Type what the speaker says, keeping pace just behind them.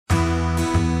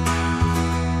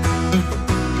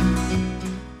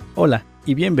Hola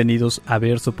y bienvenidos a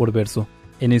Verso por Verso.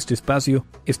 En este espacio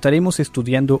estaremos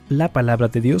estudiando la palabra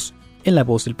de Dios en la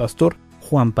voz del pastor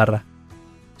Juan Parra.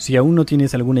 Si aún no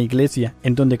tienes alguna iglesia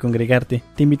en donde congregarte,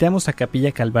 te invitamos a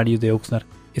Capilla Calvario de Oxnard.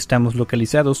 Estamos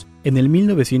localizados en el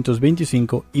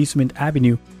 1925 Eastman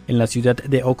Avenue, en la ciudad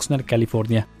de Oxnard,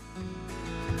 California.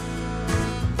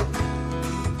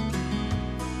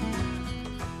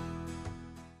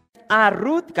 A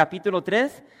Ruth, capítulo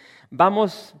 3,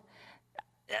 vamos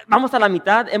a la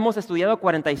mitad, hemos estudiado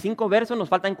 45 versos, nos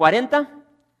faltan 40.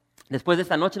 Después de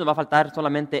esta noche nos va a faltar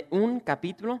solamente un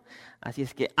capítulo, así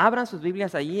es que abran sus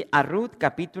Biblias allí a Ruth,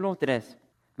 capítulo 3.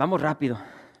 Vamos rápido,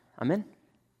 amén.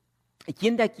 ¿Y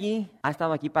quién de aquí ha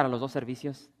estado aquí para los dos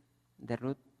servicios de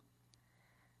Ruth?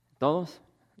 ¿Todos?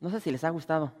 No sé si les ha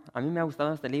gustado, a mí me ha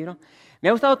gustado este libro. Me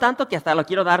ha gustado tanto que hasta lo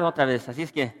quiero dar otra vez, así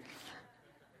es que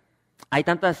hay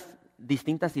tantas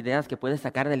distintas ideas que puedes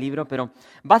sacar del libro, pero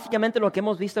básicamente lo que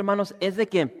hemos visto, hermanos, es de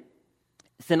que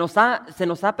se nos ha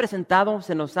presentado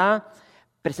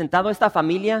esta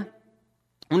familia,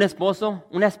 un esposo,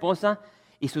 una esposa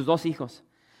y sus dos hijos.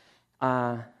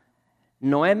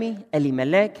 Noemi,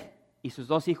 Elimelech y sus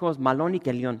dos hijos, Malón y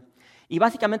Kelión. Y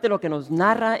básicamente lo que nos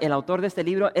narra el autor de este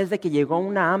libro es de que llegó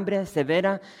una hambre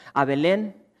severa a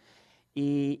Belén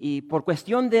y por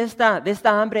cuestión de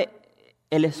esta hambre,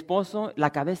 el esposo, la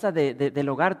cabeza del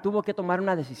hogar, tuvo que tomar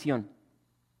una decisión.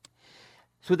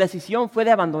 Su decisión fue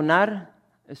de abandonar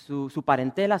su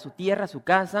parentela, su tierra, su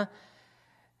casa,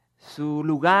 su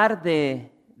lugar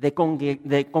de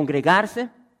congregarse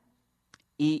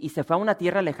y se fue a una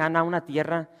tierra lejana, a una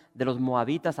tierra de los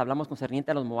moabitas. Hablamos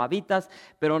concerniente a los moabitas,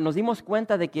 pero nos dimos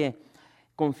cuenta de que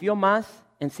confió más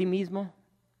en sí mismo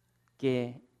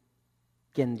que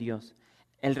en Dios.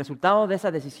 El resultado de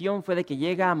esa decisión fue de que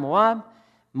llega a Moab,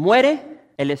 muere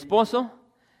el esposo,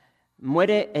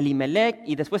 muere Elimelech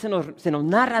y después se nos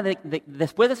narra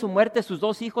después de su muerte sus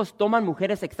dos hijos toman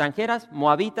mujeres extranjeras,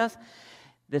 moabitas.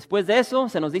 Después de eso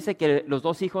se nos dice que los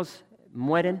dos hijos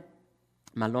mueren,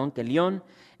 Malón, Kelión.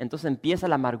 Entonces empieza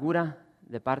la amargura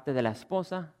de parte de la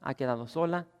esposa, ha quedado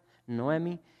sola,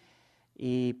 Noemi.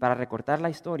 Y para recortar la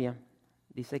historia,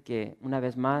 dice que una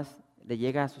vez más le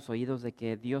llega a sus oídos de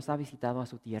que Dios ha visitado a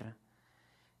su tierra.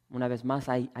 Una vez más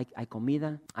hay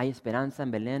comida, hay esperanza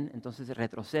en Belén, entonces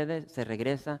retrocede, se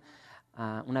regresa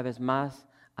una vez más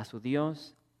a su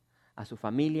Dios, a su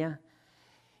familia.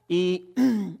 Y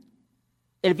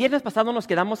el viernes pasado nos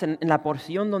quedamos en la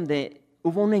porción donde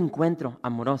hubo un encuentro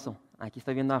amoroso. Aquí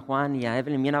estoy viendo a Juan y a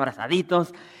Evelyn bien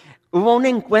abrazaditos. Hubo un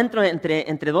encuentro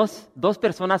entre dos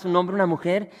personas, un hombre y una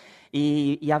mujer,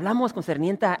 y hablamos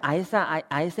concerniente a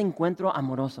ese encuentro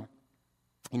amoroso.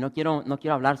 Y no quiero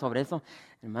hablar sobre eso.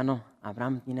 Hermano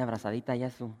Abraham tiene abrazadita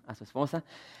ya a su esposa.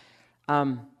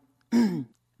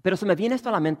 Pero se me viene esto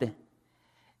a la mente.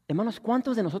 Hermanos,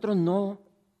 ¿cuántos de nosotros no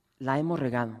la hemos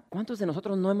regado? ¿Cuántos de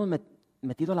nosotros no hemos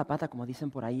metido la pata, como dicen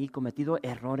por ahí, cometido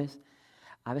errores?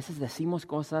 A veces decimos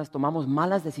cosas, tomamos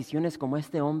malas decisiones como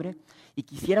este hombre y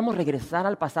quisiéramos regresar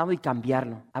al pasado y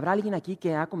cambiarlo. ¿Habrá alguien aquí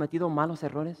que ha cometido malos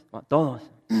errores? Bueno, todos.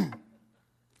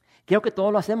 Creo que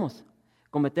todos lo hacemos.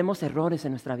 Cometemos errores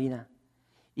en nuestra vida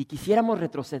y quisiéramos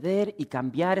retroceder y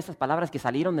cambiar esas palabras que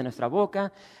salieron de nuestra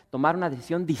boca, tomar una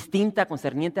decisión distinta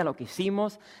concerniente a lo que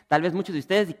hicimos. Tal vez muchos de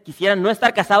ustedes quisieran no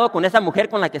estar casado con esa mujer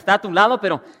con la que está a tu lado,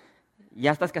 pero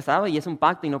ya estás casado y es un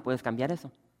pacto y no puedes cambiar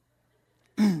eso.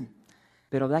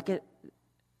 Pero ¿verdad que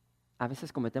a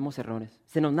veces cometemos errores?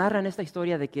 Se nos narra en esta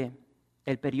historia de que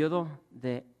el periodo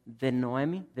de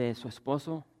Noemi, de su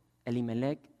esposo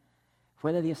Elimelech,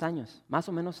 fue de 10 años. Más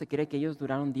o menos se cree que ellos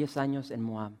duraron 10 años en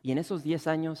Moab. Y en esos 10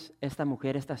 años, esta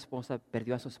mujer, esta esposa,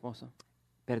 perdió a su esposo.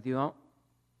 Perdió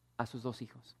a sus dos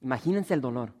hijos. Imagínense el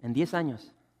dolor, en 10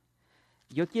 años.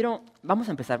 Vamos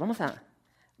a empezar,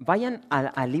 vayan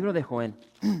al libro de Joel.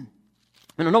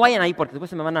 Bueno, no vayan ahí porque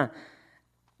después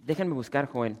déjenme buscar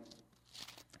Joel.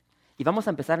 Y vamos a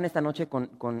empezar en esta noche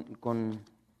con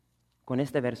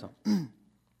este verso.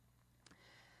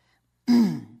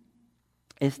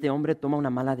 Este hombre toma una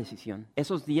mala decisión.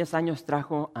 Esos 10 años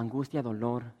trajo angustia,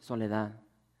 dolor, soledad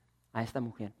a esta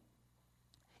mujer.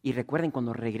 Y recuerden,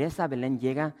 cuando regresa a Belén,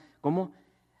 llega como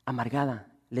amargada.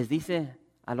 Les dice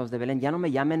a los de Belén, ya no me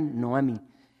llamen Noemi,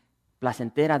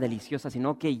 placentera, deliciosa,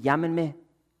 sino que llámenme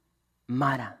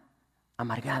Mara,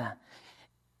 amargada.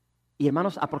 Y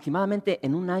hermanos, aproximadamente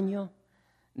en un año,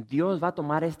 Dios va a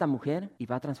tomar a esta mujer y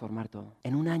va a transformar todo.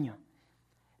 En un año.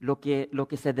 Lo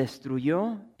que se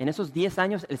destruyó en esos 10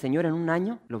 años, el Señor en un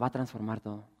año lo va a transformar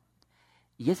todo.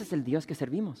 Y ese es el Dios que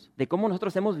servimos. De cómo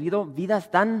nosotros hemos vivido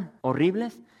vidas tan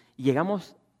horribles y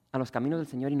llegamos a los caminos del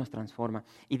Señor y nos transforma.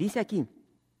 Y dice aquí,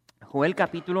 Joel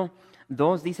capítulo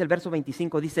 2 dice, el verso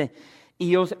 25, dice,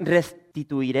 y os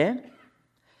restituiré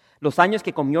los años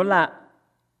que comió la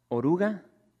oruga,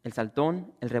 el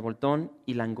saltón, el revoltón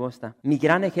y la langosta, mi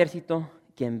gran ejército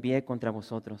que envié contra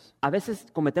vosotros. A veces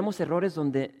cometemos errores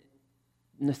donde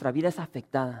nuestra vida es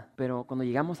afectada, pero cuando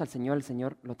llegamos al Señor, el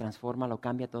Señor lo transforma, lo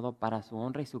cambia todo para su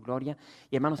honra y su gloria.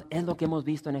 Y hermanos, es lo que hemos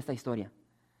visto en esta historia,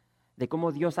 de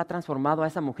cómo Dios ha transformado a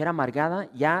esa mujer amargada.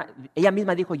 Ya ella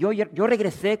misma dijo, yo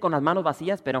regresé con las manos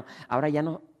vacías, pero ahora ya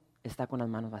no está con las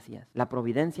manos vacías. La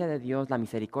providencia de Dios, la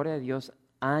misericordia de Dios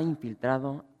ha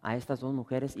infiltrado a estas dos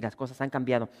mujeres y las cosas han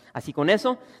cambiado. Así con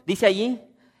eso, dice allí,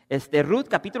 Ruth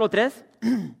capítulo 3,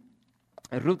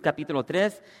 Ruth capítulo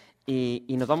 3,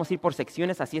 y nos vamos a ir por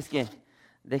secciones, así es que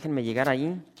déjenme llegar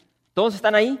ahí. ¿Todos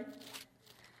están ahí?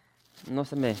 No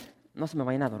se me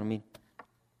vayan a dormir.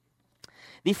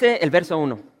 Dice el verso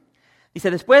 1, dice,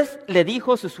 después le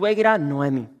dijo su suegra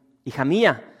Noemi, hija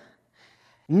mía,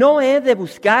 ¿no he de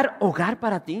buscar hogar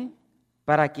para ti,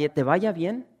 para que te vaya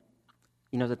bien?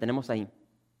 Y nos detenemos ahí.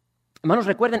 Hermanos,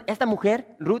 recuerden, esta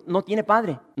mujer, Ruth, no tiene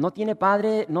padre, no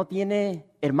tiene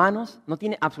hermanos, no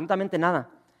tiene absolutamente nada.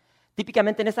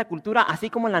 Típicamente en esta cultura, así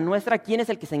como en la nuestra, ¿quién es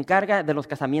el que se encarga de los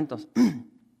casamientos?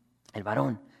 El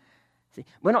varón. Sí.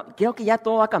 Bueno, creo que ya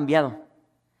todo ha cambiado.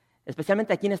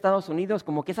 Especialmente aquí en Estados Unidos,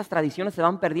 como que esas tradiciones se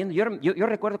van perdiendo. Yo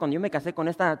recuerdo cuando yo me casé con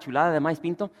esta chulada de maíz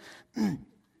pinto,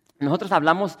 nosotros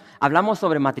hablamos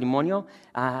sobre matrimonio.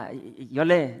 Yo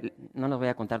no les voy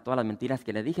a contar todas las mentiras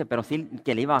que le dije, pero sí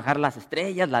que le iba a bajar las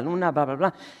estrellas, la luna, bla, bla,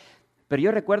 bla. Pero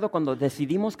yo recuerdo cuando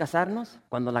decidimos casarnos,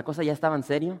 cuando la cosa ya estaba en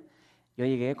serio, yo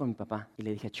llegué con mi papá y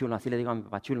le dije, Chulo, así le digo a mi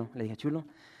papá, Chulo, le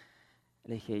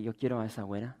dije, yo quiero a esa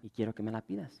güera y quiero que me la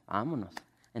pidas, vámonos.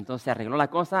 Entonces se arregló la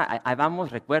cosa, ahí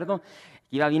vamos, recuerdo,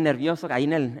 iba bien nervioso, ahí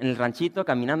en el ranchito,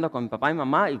 caminando con mi papá y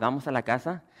mamá, y vamos a la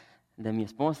casa de mi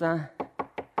esposa.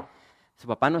 Su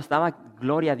papá no estaba,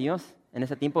 gloria a Dios, en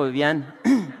ese tiempo vivía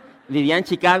en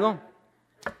Chicago,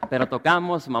 pero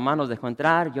tocamos, su mamá nos dejó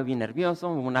entrar, yo bien nervioso,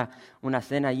 hubo una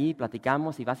cena allí,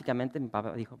 platicamos, y básicamente mi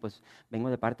papá dijo, pues vengo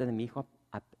de parte de mi hijo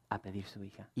a pedir su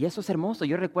hija. Y eso es hermoso,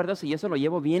 yo recuerdo eso, y eso lo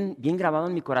llevo bien grabado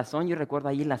en mi corazón. Yo recuerdo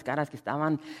ahí las caras que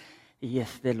estaban, y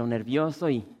lo nervioso,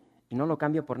 y no lo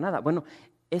cambio por nada. Bueno,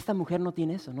 esta mujer no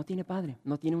tiene eso, no tiene padre,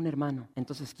 no tiene un hermano.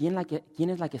 Entonces, ¿quién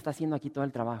es la que está haciendo aquí todo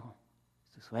el trabajo?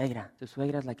 Su suegra. Su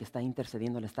suegra es la que está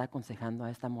intercediendo, le está aconsejando a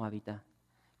esta moabita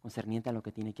concerniente a lo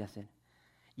que tiene que hacer.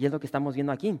 Y es lo que estamos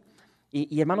viendo aquí.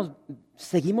 Y hermanos,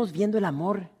 seguimos viendo el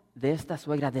amor de esta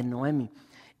suegra, de Noemi.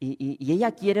 Y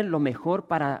ella quiere lo mejor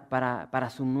para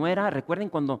su nuera. Recuerden,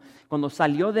 cuando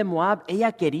salió de Moab,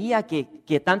 ella quería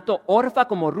que tanto Orfa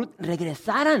como Ruth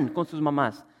regresaran con sus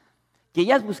mamás. Que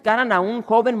ellas buscaran a un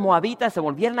joven moabita, se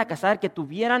volvieran a casar, que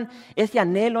tuvieran ese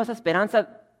anhelo, esa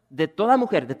esperanza de toda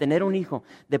mujer, de tener un hijo,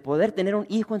 de poder tener un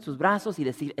hijo en sus brazos y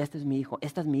decir, este es mi hijo,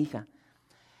 esta es mi hija.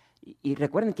 Y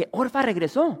recuerden que Orfa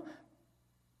regresó,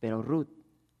 pero Ruth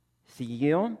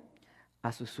siguió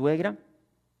a su suegra.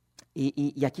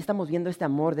 Y aquí estamos viendo este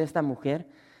amor de esta mujer.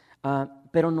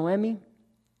 Pero Noemi,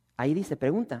 ahí dice,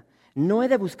 pregunta, ¿no he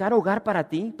de buscar hogar para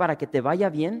ti, para que te vaya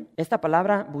bien? Esta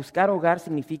palabra buscar hogar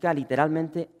significa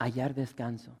literalmente hallar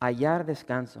descanso. Hallar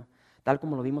descanso. Tal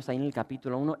como lo vimos ahí en el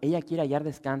capítulo 1, ella quiere hallar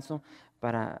descanso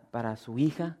para su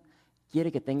hija. Quiere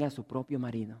que tenga su propio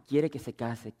marido, quiere que se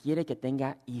case, quiere que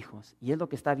tenga hijos. Y es lo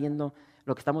que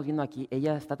estamos viendo aquí.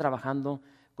 Ella está trabajando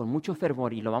con mucho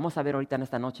fervor, y lo vamos a ver ahorita en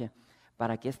esta noche,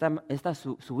 para que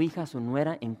su hija, su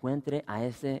nuera, encuentre a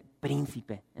ese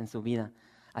príncipe en su vida.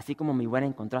 Así como mi güera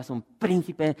encontró a su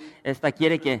príncipe, esta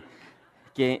quiere que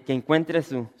encuentre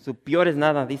su peor es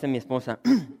nada, dice mi esposa.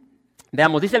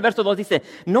 Veamos, dice el verso 2, dice,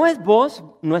 ¿no es vos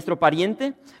nuestro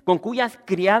pariente con cuyas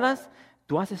criadas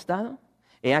tú has estado?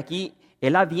 He aquí,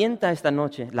 él avienta esta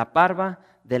noche la parva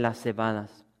de las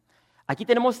cebadas. Aquí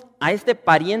tenemos a este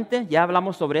pariente, ya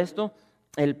hablamos sobre esto,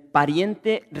 el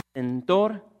pariente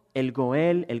redentor, el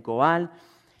Goel, el Goal.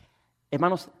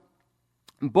 Hermanos,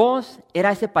 vos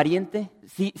era ese pariente.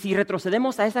 Si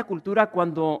retrocedemos a esa cultura,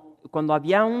 cuando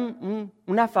había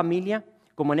una familia,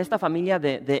 como en esta familia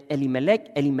de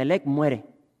Elimelec muere.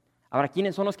 Ahora,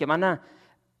 ¿quiénes son los que van a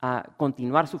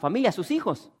continuar su familia? Sus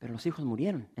hijos. Pero los hijos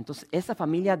murieron. Entonces, esa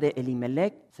familia de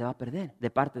Elimelec se va a perder de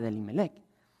parte de Elimelec.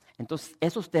 Entonces,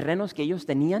 esos terrenos que ellos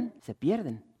tenían se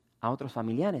pierden a otros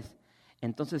familiares.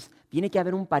 Entonces, tiene que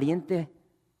haber un pariente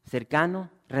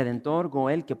cercano, redentor,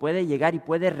 Goel, que puede llegar y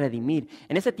puede redimir.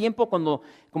 En ese tiempo,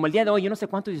 como el día de hoy, yo no sé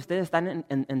cuántos de ustedes están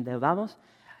endeudados.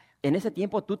 En ese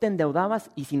tiempo tú te endeudabas,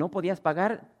 y si no podías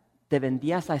pagar, te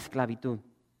vendías a esclavitud.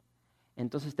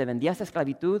 Entonces te vendías a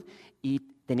esclavitud, y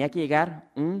tenía que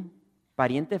llegar un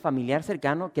pariente familiar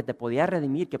cercano que te podía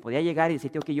redimir, que podía llegar y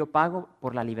decir, tío, que yo pago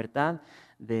por la libertad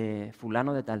de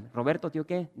fulano de tal. Roberto, tío,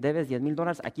 ¿qué? Debes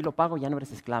 $10,000, aquí lo pago, ya no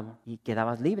eres esclavo. Y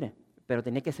quedabas libre, pero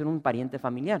tenía que ser un pariente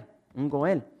familiar, un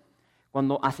goel.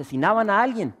 Cuando asesinaban a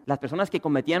alguien, las personas que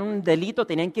cometían un delito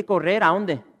tenían que correr ¿a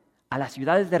dónde? A las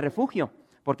ciudades de refugio,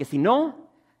 porque si no,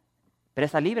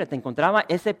 presa libre, te encontraba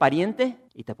ese pariente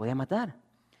y te podía matar.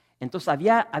 Entonces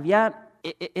había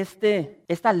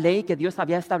esta ley que Dios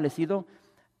había establecido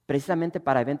precisamente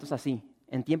para eventos así,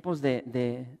 en tiempos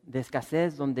de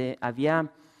escasez, donde había,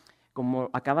 como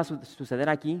acaba de suceder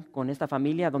aquí con esta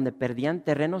familia, donde perdían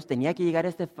terrenos, tenía que llegar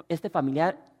este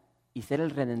familiar y ser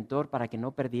el redentor para que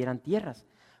no perdieran tierras,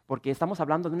 porque estamos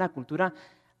hablando de una cultura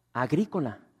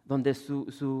agrícola, donde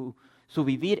su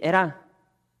vivir era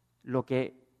lo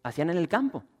que hacían en el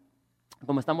campo,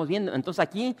 como estamos viendo. Entonces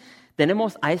aquí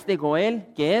tenemos a este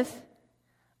goel que es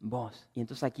Boaz. Y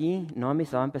entonces aquí Noemi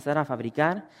se va a empezar a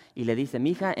fabricar y le dice,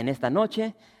 mija, en esta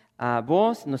noche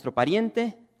Boaz, nuestro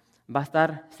pariente, va a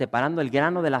estar separando el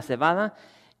grano de la cebada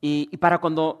y para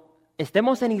cuando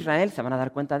estemos en Israel se van a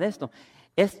dar cuenta de esto.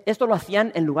 Esto lo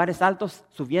hacían en lugares altos,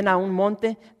 subían a un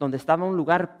monte donde estaba un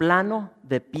lugar plano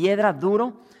de piedra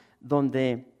duro,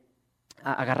 donde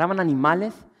agarraban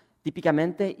animales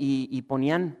típicamente y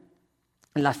ponían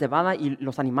la cebada y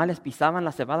los animales pisaban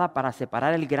la cebada para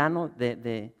separar el grano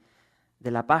de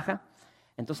la paja.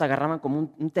 Entonces agarraban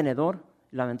como un tenedor,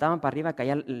 lo aventaban para arriba,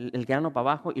 caía el grano para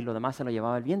abajo y lo demás se lo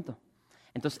llevaba el viento.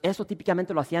 Entonces eso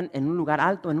típicamente lo hacían en un lugar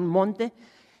alto, en un monte,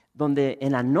 donde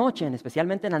en la noche,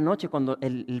 especialmente en la noche, cuando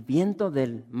el viento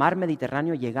del mar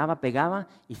Mediterráneo llegaba, pegaba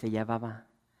y se llevaba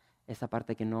esa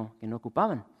parte que no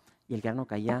ocupaban y el grano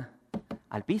caía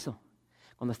al piso.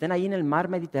 Cuando estén ahí en el mar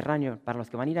Mediterráneo, para los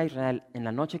que van a ir a Israel, en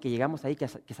la noche que llegamos ahí,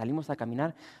 que salimos a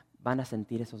caminar, van a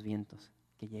sentir esos vientos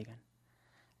que llegan.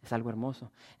 Es algo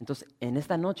hermoso. Entonces, en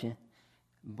esta noche,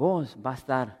 vos va a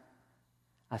estar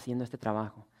haciendo este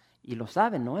trabajo. Y lo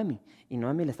sabe Noemi. Y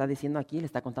Noemi le está diciendo aquí, le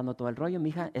está contando todo el rollo,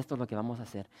 mija, esto es lo que vamos a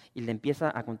hacer. Y le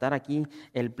empieza a contar aquí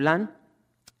el plan.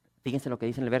 Fíjense lo que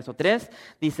dice en el verso 3.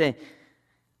 Dice,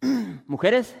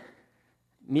 mujeres,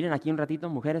 miren aquí un ratito,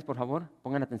 mujeres, por favor,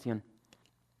 pongan atención.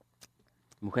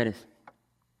 Mujeres,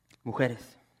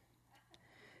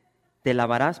 te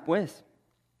lavarás pues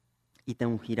y te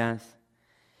ungirás.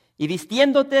 Y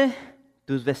vistiéndote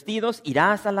tus vestidos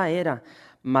irás a la era,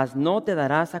 mas no te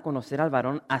darás a conocer al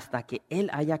varón hasta que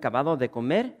él haya acabado de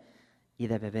comer y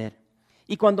de beber.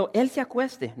 Y cuando él se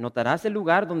acueste, notarás el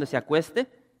lugar donde se acueste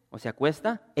o se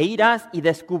acuesta, e irás y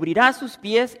descubrirás sus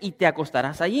pies y te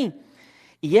acostarás allí.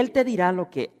 Y él te dirá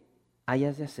lo que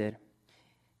hayas de hacer.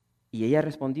 Y ella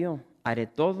respondió, haré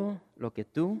todo lo que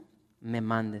tú me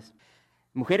mandes.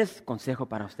 Mujeres, consejo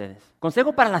para ustedes.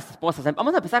 Consejo para las esposas.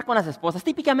 Vamos a empezar con las esposas.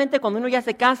 Típicamente cuando uno ya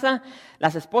se casa,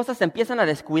 las esposas se empiezan a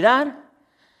descuidar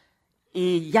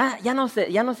y ya no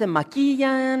se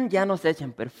maquillan, ya no se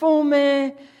echan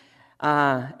perfume.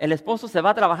 El esposo se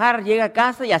va a trabajar, llega a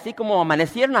casa y así como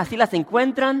amanecieron, así las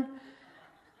encuentran.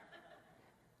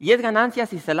 Y es ganancia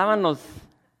si se lavan los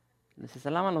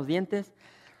dientes.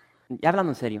 Ya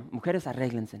hablando en serio, mujeres,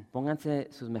 arréglense,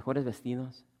 pónganse sus mejores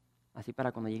vestidos, así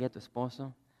para cuando llegue tu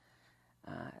esposo,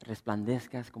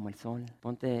 resplandezcas como el sol,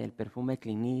 ponte el perfume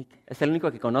Clinique, es el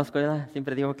único que conozco, ¿verdad?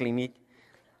 Siempre digo Clinique,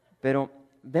 pero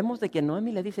vemos de que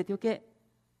Noemi le dice, tío, que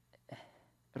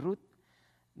Ruth,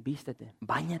 vístete,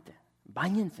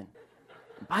 báñense,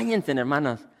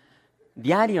 hermanas,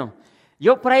 diario.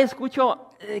 Yo por ahí escucho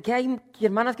que hay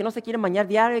hermanas que no se quieren bañar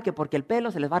diario, que porque el pelo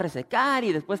se les va a resecar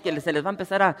y después que se les va a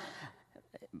empezar a...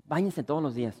 Báñense todos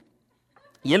los días.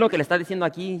 Y es lo que le está diciendo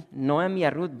aquí Noemi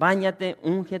a Ruth, báñate,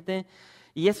 úngete.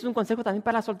 Y eso es un consejo también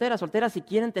para las solteras. Solteras, si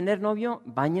quieren tener novio,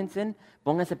 báñense,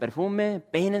 pónganse perfume,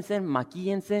 peínense,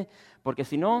 maquíense, porque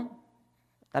si no,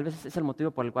 tal vez ese es el motivo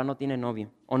por el cual no tienen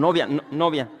novio. O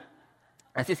novia.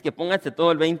 Así es que pónganse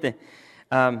todo el 20.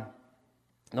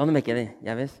 ¿Dónde me quedé?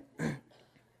 ¿Ya ves?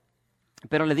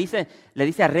 Pero le dice,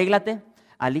 arréglate,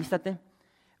 alístate.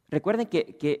 Recuerden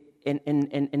que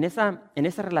en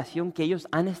esa relación que ellos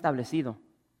han establecido,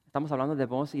 estamos hablando de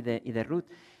Boaz y de Ruth,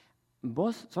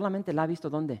 Boaz solamente la ha visto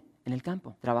 ¿dónde? En el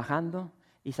campo, trabajando.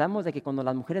 Y sabemos de que cuando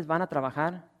las mujeres van a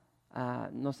trabajar,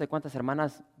 no sé cuántas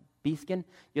hermanas pisquen,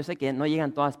 yo sé que no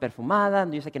llegan todas perfumadas,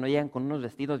 yo sé que no llegan con unos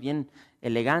vestidos bien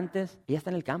elegantes, ella está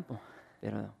en el campo,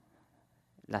 pero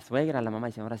la suegra, la mamá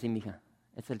dice, ahora sí, mija,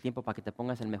 este es el tiempo para que te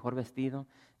pongas el mejor vestido,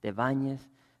 te bañes,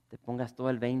 te pongas todo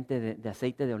el 20 de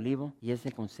aceite de olivo, y es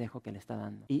el consejo que le está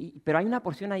dando. Pero hay una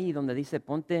porción ahí donde dice,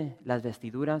 ponte las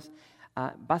vestiduras.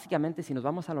 Básicamente, si nos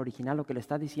vamos al original, lo que le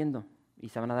está diciendo, y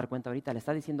se van a dar cuenta ahorita, le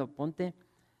está diciendo, ponte,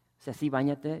 o sea, sí,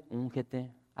 báñate,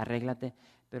 úngete, arréglate,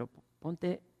 pero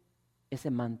ponte ese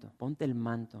manto, ponte el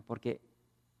manto, porque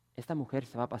esta mujer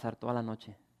se va a pasar toda la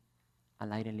noche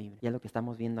al aire libre. Y es lo que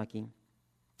estamos viendo aquí.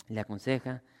 Le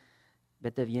aconseja,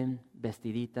 vete bien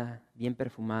vestidita, bien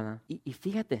perfumada. Y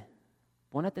fíjate,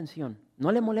 pon atención,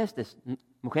 no le molestes.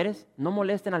 Mujeres, no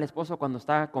molesten al esposo cuando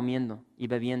está comiendo y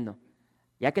bebiendo.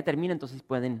 Ya que termine, entonces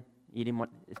pueden ir y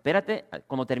espérate,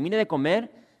 cuando termine de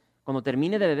comer, cuando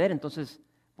termine de beber, entonces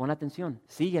pon atención,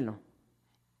 síguelo.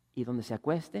 Y donde se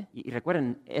acueste, y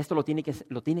recuerden, esto lo tiene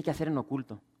que hacer en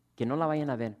oculto, que no la vayan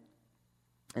a ver.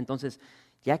 Entonces,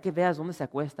 ya que veas dónde se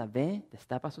acuesta, ve,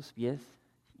 destapa sus pies,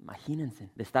 imagínense,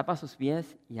 destapa sus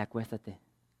pies y acuéstate.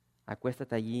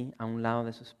 Acuéstate allí a un lado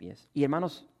de sus pies. Y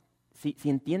hermanos, si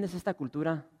entiendes esta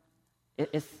cultura,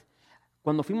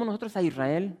 cuando fuimos nosotros a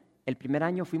Israel, el primer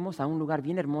año fuimos a un lugar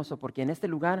bien hermoso, porque en este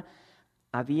lugar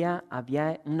había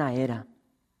una era.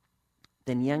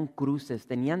 Tenían cruces,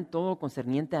 tenían todo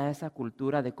concerniente a esa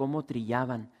cultura de cómo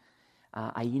trillaban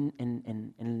ahí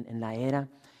en la era.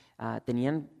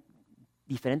 Tenían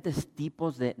diferentes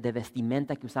tipos de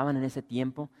vestimenta que usaban en ese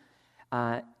tiempo,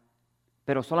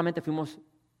 pero solamente fuimos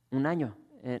un año.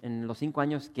 En los 5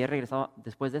 años que he regresado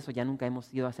después de eso ya nunca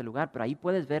hemos ido a ese lugar, pero ahí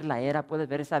puedes ver la era, puedes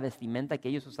ver esa vestimenta que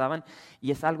ellos usaban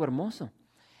y es algo hermoso.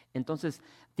 Entonces,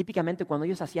 típicamente cuando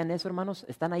ellos hacían eso, hermanos,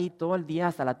 están ahí todo el día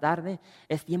hasta la tarde,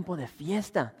 es tiempo de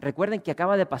fiesta. Recuerden que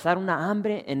acaba de pasar una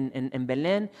hambre en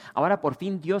Belén, ahora por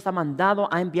fin Dios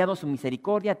ha enviado su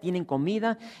misericordia, tienen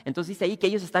comida. Entonces dice ahí que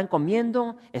ellos están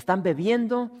comiendo, están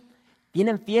bebiendo,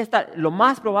 tienen fiesta. Lo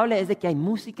más probable es de que hay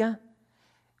música.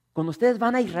 Cuando ustedes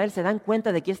van a Israel se dan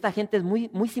cuenta de que esta gente es muy,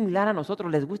 muy similar a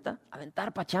nosotros, les gusta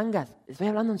aventar pachangas. Estoy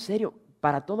hablando en serio.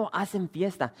 Para todo hacen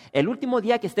fiesta. El último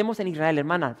día que estemos en Israel,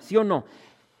 hermana, ¿sí o no?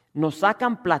 Nos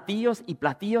sacan platillos y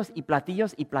platillos y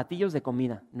platillos y platillos de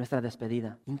comida. Nuestra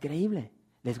despedida. Increíble.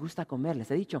 Les gusta comer.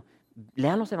 Les he dicho,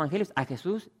 lean los evangelios. A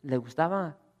Jesús le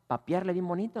gustaba papearle bien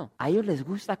bonito. A ellos les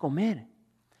gusta comer.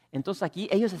 Entonces aquí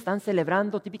ellos están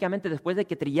celebrando, típicamente después de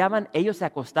que trillaban, ellos se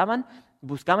acostaban,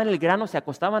 buscaban el grano, se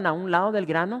acostaban a un lado del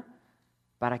grano.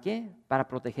 ¿Para qué? Para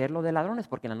protegerlo de ladrones,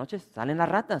 porque en la noche salen las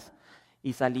ratas.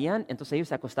 Y salían, entonces ellos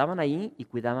se acostaban ahí y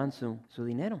cuidaban su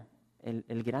dinero.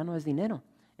 El grano es dinero.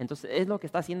 Entonces es lo que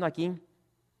está haciendo aquí,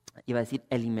 iba a decir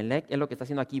Elimelech, es lo que está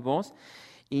haciendo aquí Boaz.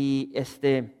 Y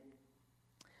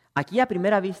aquí a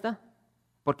primera vista,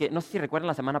 porque no sé si recuerdan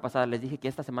la semana pasada, les dije que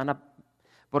esta semana,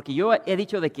 porque yo he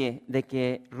dicho de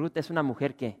que Ruth es una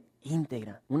mujer que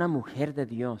íntegra, una mujer de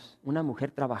Dios, una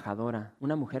mujer trabajadora,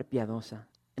 una mujer piadosa.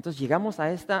 Entonces llegamos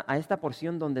a esta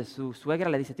porción donde su suegra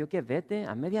le dice, tío, que vete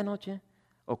a medianoche,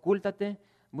 ocúltate,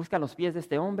 busca los pies de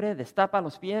este hombre, destapa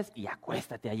los pies y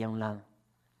acuéstate allá a un lado.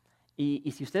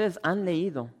 Y si ustedes han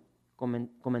leído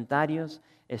comentarios,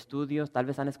 estudios, tal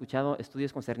vez han escuchado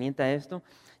estudios concernientes a esto,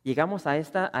 llegamos a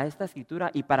esta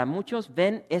escritura y para muchos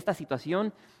ven esta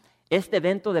situación, este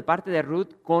evento de parte de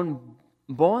Ruth con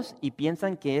Boaz y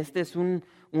piensan que este es un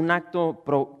acto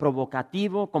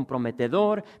provocativo,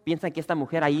 comprometedor, piensan que esta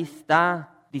mujer ahí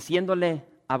está diciéndole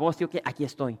a Boaz, tío, que aquí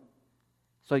estoy.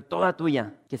 Soy toda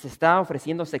tuya, que se está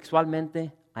ofreciendo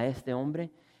sexualmente a este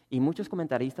hombre. Y muchos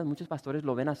comentaristas, muchos pastores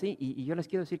lo ven así. Y yo les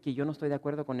quiero decir que yo no estoy de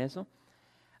acuerdo con eso.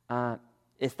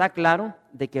 Está claro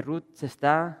de que Ruth se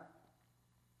está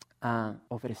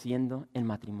ofreciendo en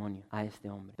matrimonio a este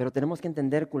hombre. Pero tenemos que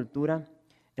entender cultura.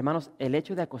 Hermanos, el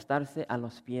hecho de acostarse a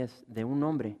los pies de un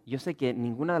hombre, yo sé que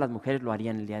ninguna de las mujeres lo haría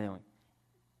en el día de hoy.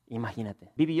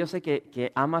 Imagínate. Vivi, yo sé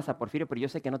que amas a Porfirio, pero yo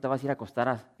sé que no te vas a ir a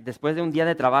acostar después de un día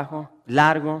de trabajo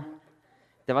largo,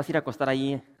 te vas a ir a acostar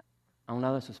ahí a un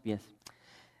lado de sus pies.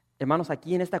 Hermanos,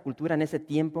 aquí en esta cultura, en ese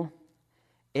tiempo,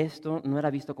 esto no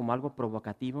era visto como algo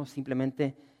provocativo,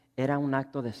 simplemente era un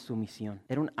acto de sumisión.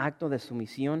 Era un acto de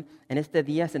sumisión. En este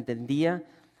día se entendía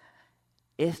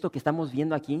esto que estamos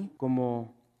viendo aquí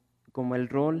como el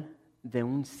rol de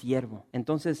un siervo.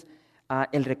 Entonces,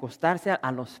 el recostarse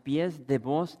a los pies de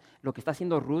Boaz, lo que está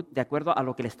haciendo Ruth, de acuerdo a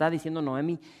lo que le está diciendo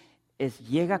Noemi,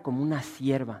 llega como una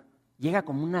sierva, llega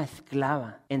como una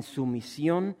esclava, en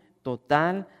sumisión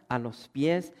total a los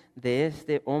pies de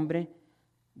este hombre,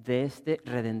 de este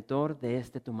redentor, de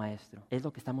este tu maestro. Es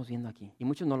lo que estamos viendo aquí. Y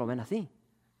muchos no lo ven así,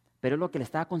 pero es lo que le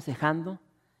está aconsejando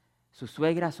su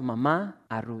suegra, su mamá,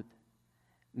 a Ruth.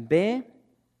 Ve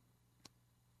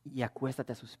y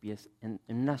acuéstate a sus pies en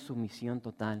una sumisión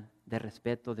total de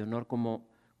respeto, de honor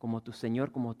como tu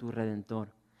Señor, como tu Redentor.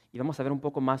 Y vamos a ver un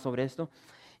poco más sobre esto.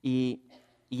 Y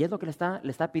es lo que le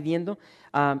está pidiendo.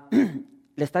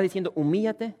 Le está diciendo,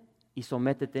 humíllate y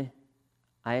sométete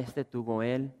a este tu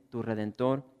Goel, tu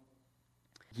Redentor.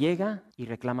 Llega y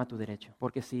reclama tu derecho.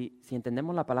 Porque si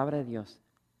entendemos la palabra de Dios,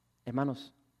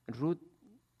 hermanos, Ruth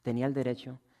tenía el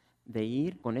derecho de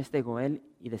ir con este Goel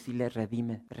y decirle,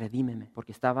 redímeme,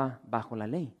 porque estaba bajo la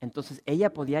ley. Entonces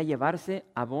ella podía llevarse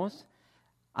a Booz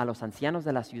a los ancianos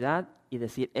de la ciudad y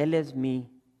decir, él es mi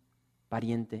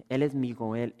pariente, él es mi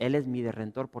Goel, él es mi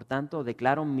redentor, por tanto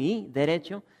declaro mi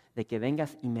derecho de que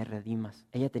vengas y me redimas.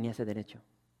 Ella tenía ese derecho.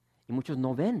 Y muchos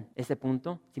no ven ese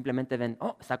punto, simplemente ven,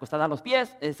 está acostada a los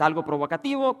pies, es algo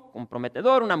provocativo,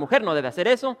 comprometedor, una mujer no debe hacer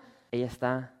eso. Ella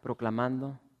está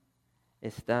proclamando,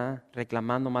 está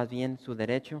reclamando más bien su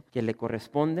derecho que le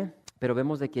corresponde, pero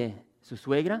vemos de que su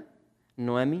suegra,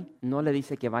 Noemi, no le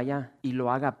dice que vaya y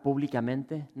lo haga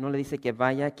públicamente, no le dice que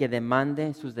vaya, que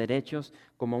demande sus derechos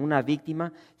como una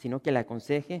víctima, sino que le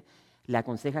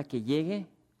aconseja que llegue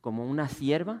como una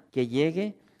sierva, que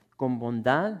llegue con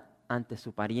bondad ante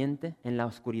su pariente en la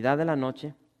oscuridad de la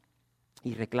noche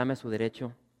y reclame su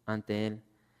derecho ante él.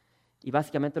 Y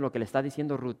básicamente lo que le está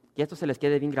diciendo Ruth, que esto se les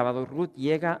quede bien grabado, Ruth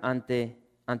llega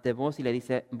ante Booz y le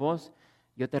dice, Booz,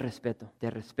 yo te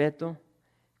respeto,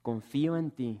 confío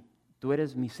en ti, tú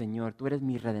eres mi Señor, tú eres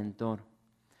mi Redentor.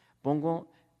 Pongo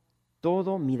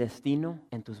todo mi destino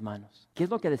en tus manos. ¿Qué es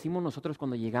lo que decimos nosotros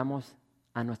cuando llegamos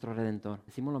a nuestro Redentor?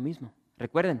 Decimos lo mismo.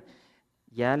 Recuerden,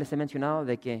 ya les he mencionado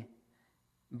de que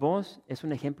Booz es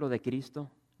un ejemplo de Cristo,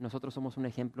 nosotros somos un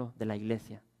ejemplo de la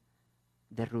iglesia,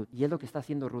 de Ruth. Y es lo que está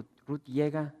haciendo Ruth. Ruth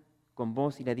llega con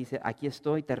Booz y le dice, aquí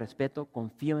estoy, te respeto,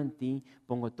 confío en ti,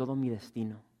 pongo todo mi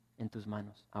destino en tus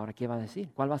manos. Ahora, ¿qué va a decir?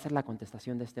 ¿Cuál va a ser la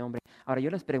contestación de este hombre? Ahora,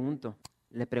 yo le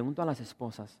pregunto a las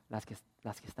esposas, las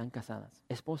que están casadas,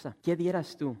 esposa, ¿qué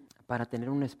dieras tú para tener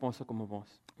un esposo como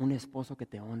vos? Un esposo que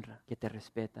te honra, que te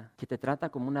respeta, que te trata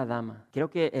como una dama. Creo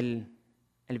que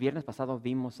el viernes pasado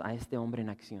vimos a este hombre en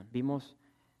acción. Vimos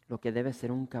lo que debe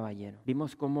ser un caballero.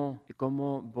 Vimos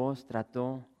cómo Booz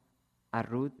trató a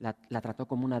Ruth, la trató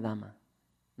como una dama.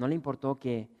 No le importó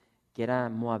que era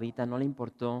moabita, no le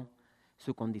importó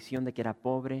su condición de que era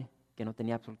pobre, que no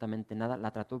tenía absolutamente nada,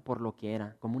 la trató por lo que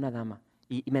era, como una dama.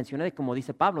 Y mencioné, como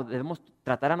dice Pablo, debemos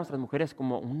tratar a nuestras mujeres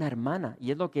como una hermana,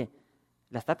 y es lo que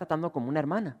la está tratando como una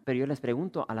hermana. Pero yo les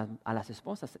pregunto a las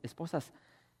esposas,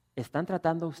 ¿están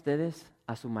tratando ustedes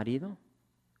a su marido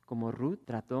como Ruth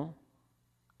trató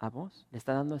a Booz? ¿Le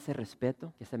está dando ese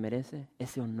respeto que se merece,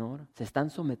 ese honor? ¿Se están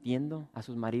sometiendo a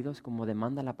sus maridos como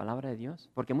demanda la palabra de Dios?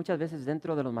 Porque muchas veces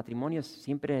dentro de los matrimonios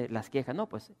siempre las quejas, no,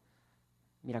 pues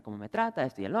mira cómo me trata,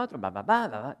 esto y el otro,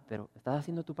 pero estás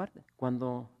haciendo tu parte.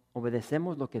 Cuando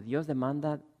obedecemos lo que Dios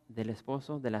demanda del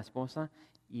esposo, de la esposa,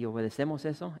 y obedecemos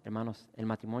eso, hermanos, el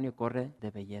matrimonio corre de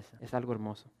belleza. Es algo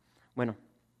hermoso. Bueno,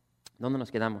 ¿dónde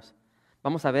nos quedamos?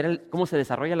 Vamos a ver cómo se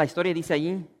desarrolla la historia. Dice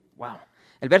allí, wow,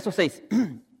 el verso 6.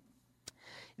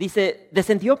 Dice,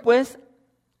 descendió pues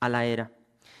a la era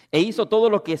e hizo todo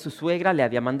lo que su suegra le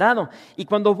había mandado. Y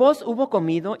cuando Booz hubo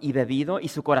comido y bebido y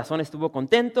su corazón estuvo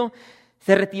contento,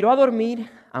 se retiró a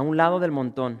dormir a un lado del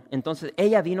montón. Entonces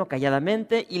ella vino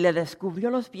calladamente y le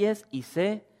descubrió los pies y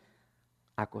se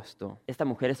acostó. Esta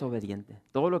mujer es obediente.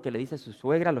 Todo lo que le dice su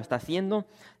suegra lo está haciendo.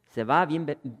 Se va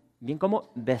bien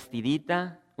como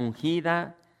vestidita,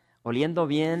 ungida, oliendo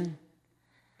bien.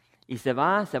 Y se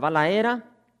va a la era.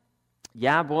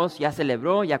 Ya Booz ya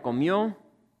celebró, ya comió.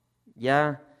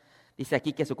 Ya dice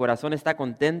aquí que su corazón está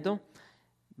contento.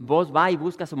 Booz va y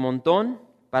busca su montón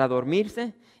para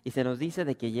dormirse. Y se nos dice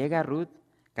de que llega Ruth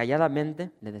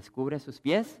calladamente, le descubre sus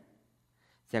pies,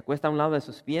 se acuesta a un lado de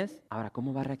sus pies. Ahora,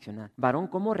 ¿cómo va a reaccionar? Varón,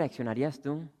 ¿cómo reaccionarías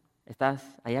tú?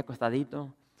 Estás ahí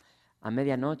acostadito a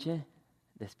medianoche,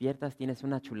 despiertas, tienes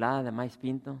una chulada de maíz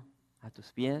pinto a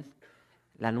tus pies,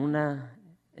 la luna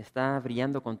está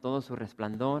brillando con todo su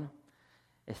resplandor,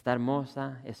 está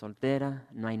hermosa, es soltera,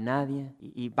 no hay nadie,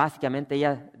 y básicamente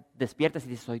ella despierta y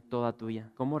dice, soy toda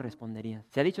tuya. ¿Cómo responderías?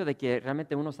 Se ha dicho de que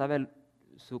realmente uno sabe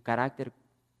su carácter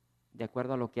de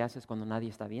acuerdo a lo que haces cuando nadie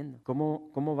está viendo.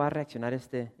 ¿Cómo va a reaccionar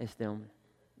este hombre?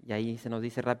 Y ahí se nos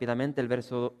dice rápidamente el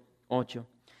verso 8.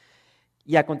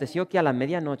 Y aconteció que a la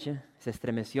medianoche se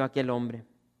estremeció aquel hombre,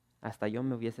 hasta yo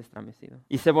me hubiese estremecido.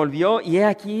 Y se volvió, y he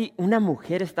aquí una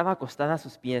mujer estaba acostada a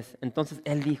sus pies. Entonces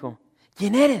él dijo,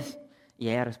 ¿quién eres? Y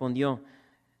ella respondió,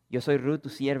 yo soy Ruth, tu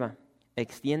sierva.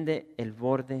 Extiende el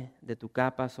borde de tu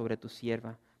capa sobre tu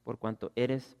sierva, por cuanto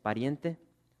eres pariente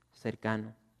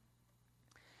cercano.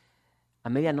 A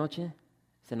medianoche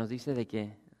se nos dice de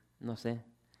que, no sé,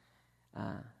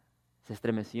 se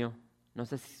estremeció. No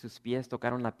sé si sus pies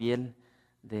tocaron la piel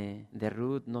de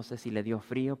Ruth, no sé si le dio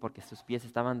frío porque sus pies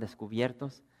estaban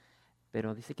descubiertos,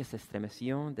 pero dice que se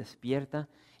estremeció, despierta.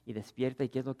 ¿Y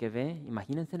qué es lo que ve?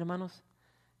 Imagínense, hermanos,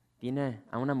 tiene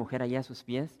a una mujer allá a sus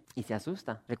pies y se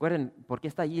asusta. Recuerden, ¿por qué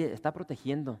está allí? Está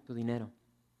protegiendo tu dinero.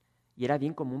 Y era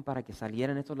bien común para que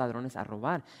salieran estos ladrones a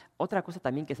robar. Otra cosa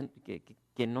también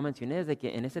que no mencioné es de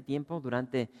que en ese tiempo,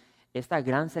 durante esta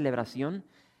gran celebración,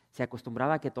 se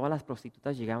acostumbraba a que todas las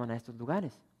prostitutas llegaban a estos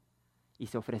lugares y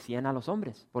se ofrecían a los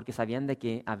hombres porque sabían de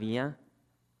que había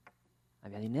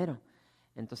dinero.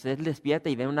 Entonces él despierta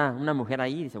y ve una mujer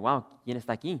ahí y dice, wow, ¿quién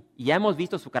está aquí? Y ya hemos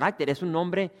visto su carácter, es un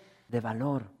hombre de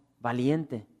valor,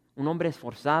 valiente, un hombre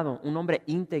esforzado, un hombre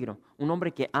íntegro, un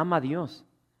hombre que ama a Dios.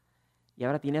 Y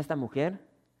ahora tiene a esta mujer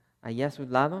allá a su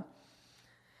lado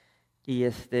y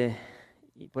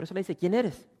por eso le dice, ¿quién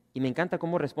eres? Y me encanta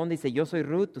cómo responde, dice, yo soy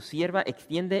Ruth, tu sierva,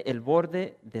 extiende el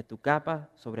borde de tu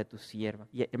capa sobre tu sierva.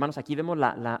 Y hermanos, aquí vemos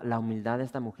la humildad de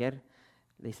esta mujer.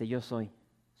 Le dice, yo soy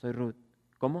Ruth.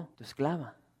 ¿Cómo? Tu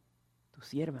esclava, tu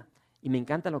sierva. Y me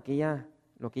encanta lo que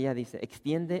ella dice,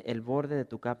 extiende el borde de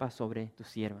tu capa sobre tu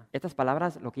sierva. Estas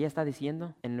palabras, lo que ella está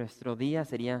diciendo en nuestro día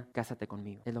sería, cásate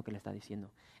conmigo, es lo que le está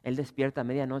diciendo. Él despierta a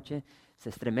medianoche, se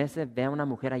estremece, ve a una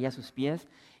mujer allá a sus pies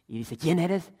y dice, ¿quién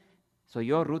eres? Soy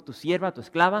yo, Ruth, tu sierva, tu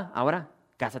esclava, ahora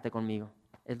cásate conmigo.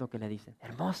 Es lo que le dice.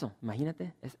 Hermoso,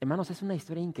 imagínate. Hermanos, es una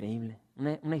historia increíble,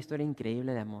 una historia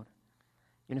increíble de amor.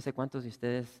 Yo no sé cuántos de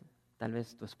ustedes, tal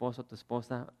vez tu esposo, tu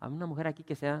esposa, a una mujer aquí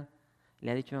le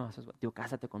ha dicho a su esposo, tío,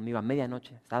 cásate conmigo a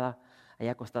medianoche. Estaba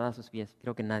allá acostada a sus pies.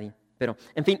 Creo que nadie. Pero,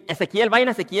 en fin, vayan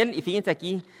a Ezequiel y fíjense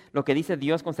aquí lo que dice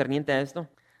Dios concerniente a esto.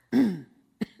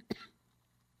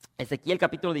 Ezequiel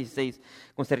capítulo 16,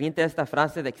 concerniente a esta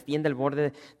frase de extiende el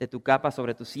borde de tu capa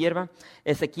sobre tu sierva.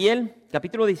 Ezequiel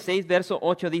capítulo 16, verso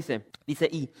 8 dice,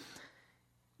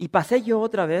 y pasé yo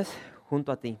otra vez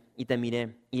junto a ti y te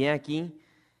miré, y he aquí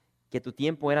que tu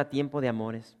tiempo era tiempo de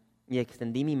amores, y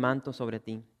extendí mi manto sobre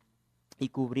ti, y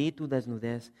cubrí tu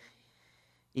desnudez,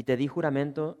 y te di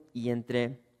juramento, y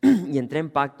entré en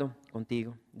pacto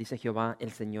contigo, dice Jehová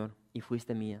el Señor, y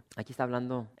fuiste mía. Aquí está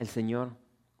hablando el Señor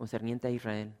concerniente a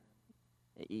Israel.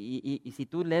 Y si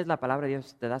tú lees la palabra de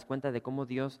Dios, te das cuenta de cómo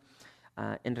Dios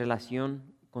en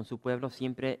relación con su pueblo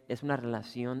siempre es una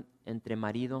relación entre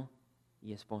marido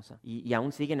y esposa. Y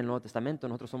aún sigue en el Nuevo Testamento,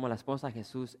 nosotros somos la esposa,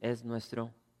 Jesús es nuestro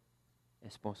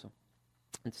esposo.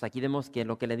 Entonces aquí vemos que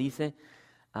lo que le dice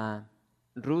a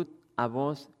Ruth a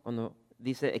vos, cuando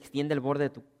dice extiende el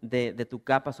borde de tu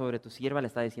capa sobre tu sierva, le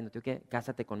está diciendo, tío, que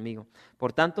cásate conmigo.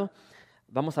 Por tanto,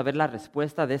 vamos a ver la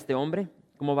respuesta de este hombre.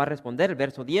 ¿Cómo va a responder? El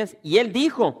verso 10. Y él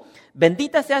dijo,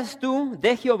 bendita seas tú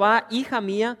de Jehová, hija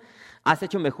mía, has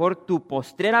hecho mejor tu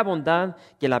postrera bondad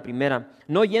que la primera,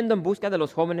 no yendo en busca de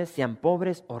los jóvenes, sean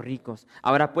pobres o ricos.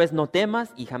 Ahora pues no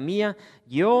temas, hija mía,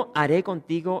 yo haré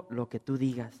contigo lo que tú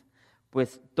digas.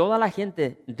 Pues toda la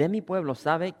gente de mi pueblo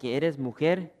sabe que eres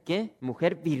mujer, ¿qué?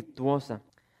 Mujer virtuosa.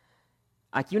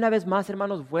 Aquí una vez más,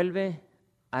 hermanos, vuelve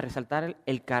a resaltar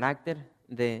el carácter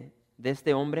de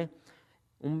este hombre.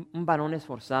 Un varón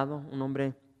esforzado, un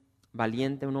hombre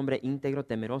valiente, un hombre íntegro,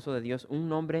 temeroso de Dios,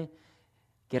 un hombre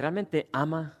que realmente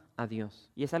ama a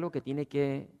Dios. Y es algo que tiene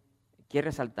que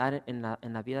resaltar en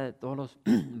la vida de todos los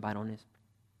varones.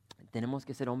 Tenemos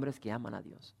que ser hombres que aman a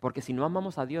Dios. Porque si no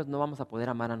amamos a Dios, no vamos a poder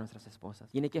amar a nuestras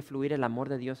esposas. Tiene que fluir el amor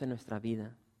de Dios en nuestra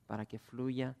vida para que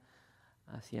fluya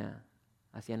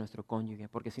hacia nuestro cónyuge.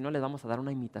 Porque si no, le vamos a dar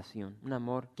una imitación, un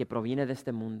amor que proviene de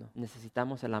este mundo.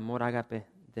 Necesitamos el amor ágape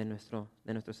de nuestro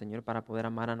Señor para poder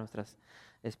amar a nuestras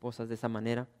esposas de esa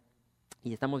manera.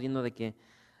 Y estamos viendo de que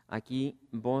aquí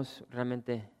vos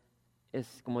realmente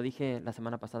es, como dije la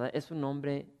semana pasada, es un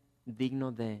hombre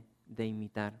digno de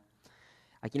imitar.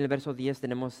 Aquí en el verso 10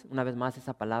 tenemos una vez más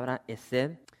esa palabra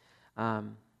esed,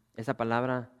 esa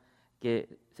palabra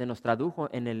que se nos tradujo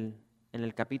en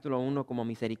el capítulo 1 como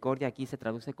misericordia, aquí se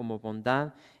traduce como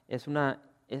bondad. Es una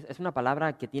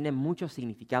palabra que tiene mucho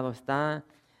significado, está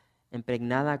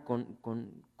impregnada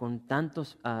con tanto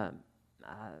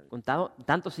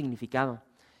significado.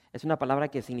 Es una palabra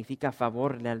que significa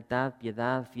favor, lealtad,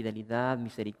 piedad, fidelidad,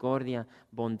 misericordia,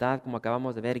 bondad, como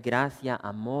acabamos de ver, gracia,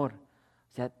 amor.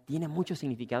 O sea, tiene mucho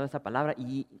significado esta palabra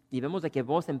y vemos de que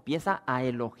Boaz empieza a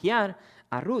elogiar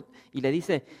a Ruth y le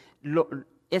dice,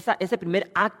 ese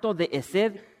primer acto de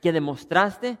esed que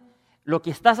demostraste, lo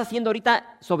que estás haciendo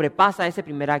ahorita sobrepasa ese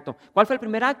primer acto. ¿Cuál fue el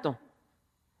primer acto?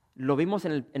 Lo vimos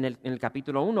en el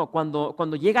capítulo 1,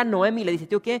 cuando llega Noemi y le dice,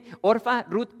 tío, ¿qué? Orfa,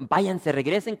 Ruth, váyanse,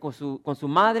 regresen con su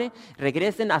madre,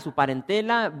 regresen a su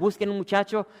parentela, busquen un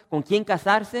muchacho con quien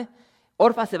casarse.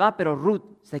 Orfa se va, pero Ruth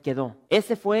se quedó.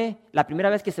 Esa fue la primera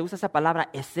vez que se usa esa palabra,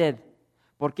 esed.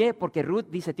 ¿Por qué? Porque Ruth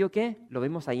dice, tío, ¿qué? Lo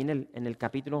vimos ahí en el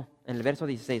capítulo, en el verso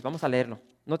 16. Vamos a leerlo.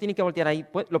 No tienen que voltear ahí,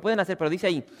 lo pueden hacer, pero dice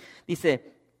ahí.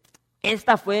 Dice,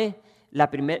 esta fue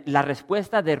la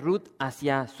respuesta de Ruth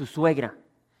hacia su suegra.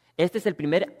 Este es el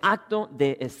primer acto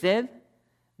de esed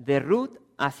de Ruth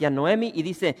hacia Noemi y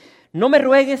dice, no me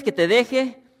ruegues que te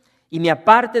deje y me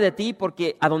aparte de ti,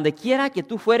 porque a donde quiera que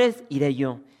tú fueres, iré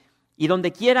yo. Y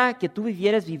donde quiera que tú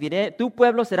vivieres, viviré. Tu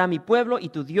pueblo será mi pueblo y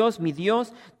tu Dios, mi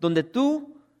Dios. Donde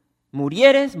tú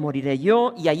murieres, moriré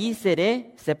yo y allí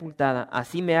seré sepultada.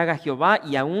 Así me haga Jehová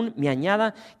y aún me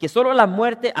añada que solo la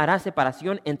muerte hará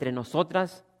separación entre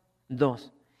nosotras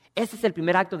dos. Ese es el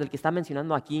primer acto del que está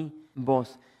mencionando aquí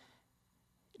Booz.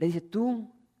 Le dice,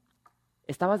 tú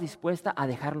estabas dispuesta a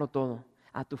dejarlo todo,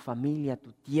 a tu familia, a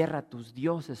tu tierra, a tus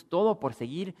dioses, todo por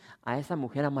seguir a esa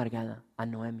mujer amargada, a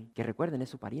Noemi, que recuerden es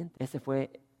su pariente. Ese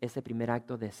fue ese primer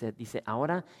acto de Seth. Dice,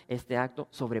 ahora este acto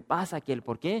sobrepasa aquel.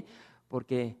 ¿Por qué?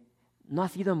 Porque no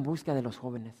has ido en busca de los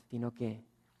jóvenes, sino que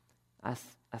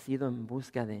has ido en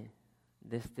busca de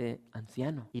este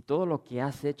anciano. Y todo lo que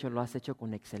has hecho, lo has hecho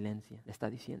con excelencia, le está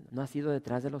diciendo. No has ido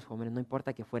detrás de los jóvenes, no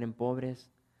importa que fueren pobres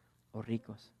o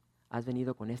ricos. Has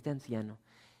venido con este anciano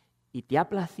y te ha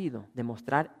placido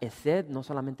demostrar sed no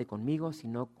solamente conmigo,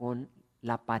 sino con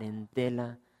la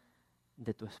parentela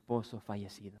de tu esposo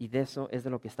fallecido. Y de eso es de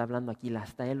lo que está hablando aquí. La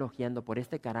está elogiando por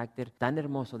este carácter tan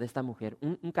hermoso de esta mujer,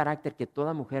 un carácter que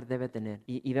toda mujer debe tener.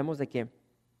 Y vemos de que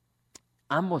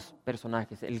ambos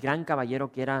personajes, el gran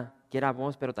caballero que era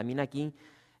Booz, pero también aquí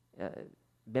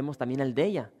vemos también el de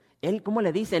ella. Él, ¿cómo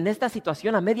le dice? En esta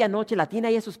situación a medianoche la tiene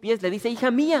ahí a sus pies, le dice,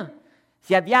 hija mía.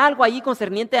 Si había algo ahí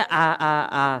concerniente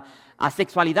a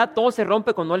sexualidad, todo se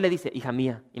rompe cuando él le dice, hija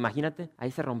mía. Imagínate, ahí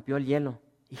se rompió el hielo.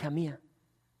 Hija mía.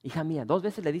 2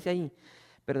 veces le dice ahí.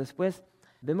 Pero después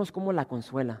vemos cómo la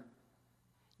consuela.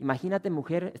 Imagínate,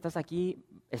 mujer, estás aquí,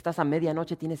 estás a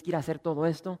medianoche, tienes que ir a hacer todo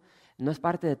esto. No es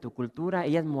parte de tu cultura,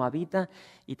 ella es moabita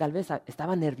y tal vez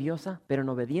estaba nerviosa, pero en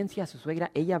obediencia a su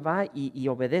suegra, ella va y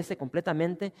obedece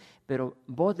completamente. Pero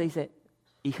Booz le dice,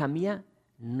 hija mía,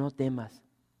 no temas.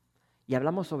 Y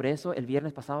hablamos sobre eso el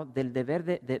viernes pasado, del deber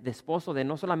de esposo, de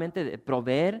no solamente de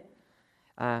proveer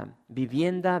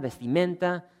vivienda,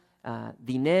 vestimenta,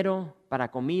 dinero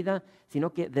para comida,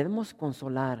 sino que debemos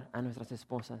consolar a nuestras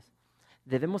esposas.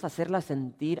 Debemos hacerlas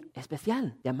sentir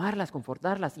especial, llamarlas,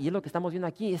 confortarlas. Y es lo que estamos viendo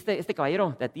aquí. Este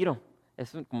caballero de Tiro,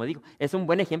 como digo, es un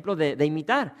buen ejemplo de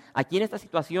imitar. Aquí en esta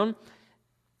situación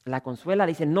la consuela,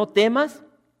 le dice, no temas,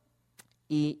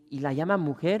 y la llama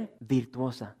mujer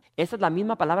virtuosa. Esa es la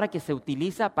misma palabra que se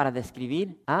utiliza para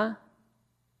describir a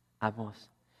Booz.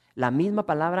 La misma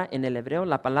palabra en el hebreo,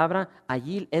 la palabra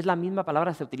allí es la misma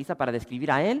palabra que se utiliza para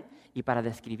describir a él y para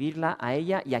describirla a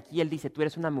ella. Y aquí él dice, tú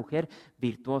eres una mujer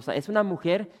virtuosa. Es una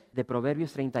mujer de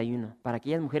Proverbios 31, para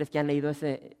aquellas mujeres que han leído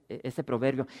ese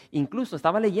proverbio. Incluso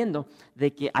estaba leyendo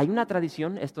de que hay una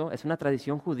tradición, esto es una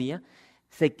tradición judía.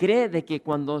 Se cree de que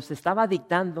cuando se estaba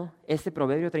dictando este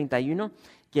proverbio 31,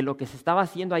 que lo que se estaba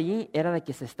haciendo allí era de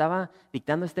que se estaba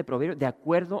dictando este proverbio de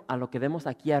acuerdo a lo que vemos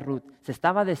aquí a Ruth. Se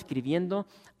estaba describiendo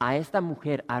a esta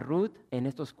mujer, a Ruth, en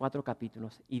estos 4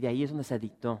 capítulos. Y de ahí es donde se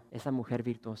dictó esa mujer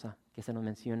virtuosa que se nos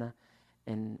menciona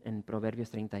en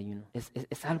Proverbios 31.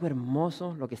 Es algo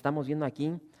hermoso lo que estamos viendo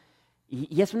aquí.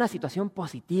 Y es una situación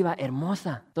positiva,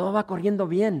 hermosa. Todo va corriendo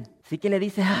bien. Sí que le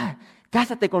dice,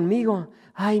 cásate conmigo.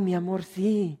 Ay, mi amor,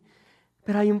 sí.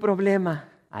 Pero hay un problema.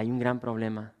 Hay un gran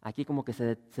problema. Aquí como que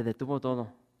se detuvo todo.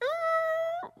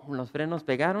 Los frenos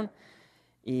pegaron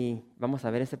y vamos a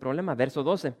ver ese problema. Verso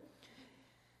 12.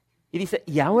 Y dice,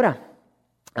 y ahora,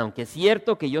 aunque es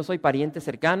cierto que yo soy pariente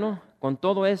cercano, con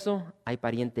todo eso hay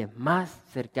pariente más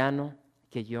cercano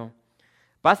que yo.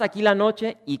 Pasa aquí la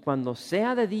noche y cuando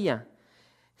sea de día,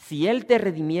 si Él te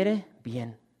redimiere,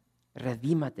 bien,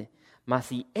 redímate. Mas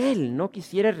si Él no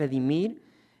quisiere redimir,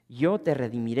 yo te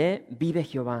redimiré, vive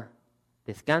Jehová.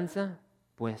 Descansa,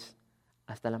 pues,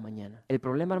 hasta la mañana. El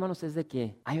problema, hermanos, es de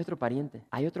que hay otro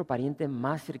pariente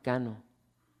más cercano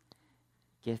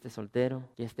que este soltero,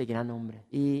 que este gran hombre.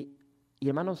 Y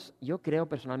hermanos, yo creo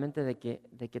personalmente de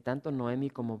que tanto Noemi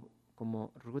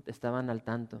como Ruth estaban al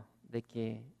tanto de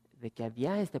que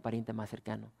había este pariente más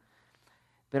cercano.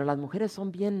 Pero las mujeres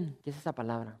son bien, ¿qué es esa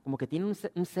palabra? Como que tienen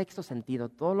un sexto sentido,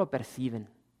 todo lo perciben,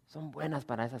 son buenas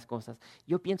para esas cosas.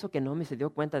 Yo pienso que Noemi se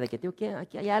dio cuenta de que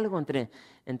aquí hay algo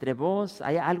entre vos,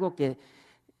 hay algo que,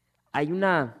 hay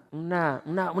una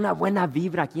buena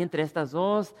vibra aquí entre estas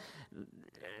dos.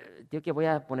 Tío, que voy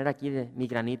a poner aquí mi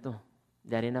granito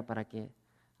de arena para que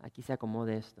aquí se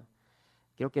acomode esto.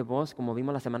 Creo que vos, como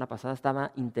vimos la semana pasada,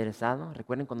 estaba interesado.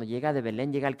 Recuerden, cuando llega de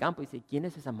Belén, llega al campo y dice, ¿quién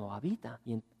es esa moabita?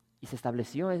 Y se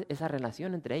estableció esa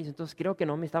relación entre ellos. Entonces creo que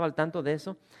Noemi estaba al tanto de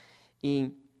eso.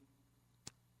 Y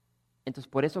entonces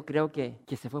por eso creo que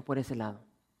se fue por ese lado.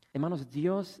 Hermanos,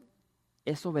 Dios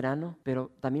es soberano,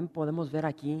 pero también podemos ver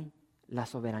aquí la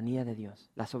soberanía de Dios.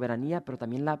 La soberanía, pero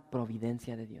también la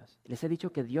providencia de Dios. Les he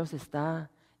dicho que Dios está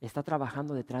está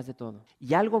trabajando detrás de todo.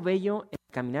 Y algo bello en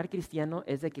el caminar cristiano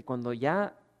es de que cuando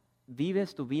ya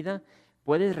vives tu vida,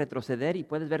 puedes retroceder y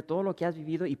puedes ver todo lo que has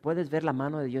vivido y puedes ver la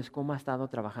mano de Dios cómo ha estado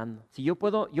trabajando. Si yo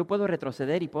puedo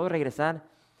retroceder y puedo regresar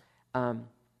a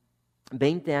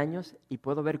 20 años y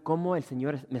puedo ver cómo el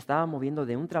Señor me estaba moviendo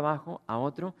de un trabajo a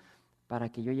otro para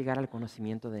que yo llegara al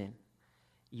conocimiento de Él.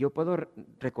 Y yo puedo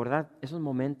recordar esos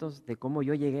momentos de cómo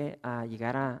yo llegué a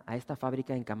esta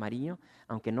fábrica en Camarillo,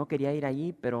 aunque no quería ir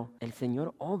ahí, pero el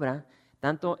Señor obra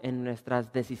tanto en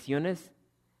nuestras decisiones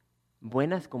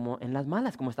buenas como en las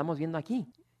malas, como estamos viendo aquí.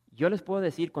 Yo les puedo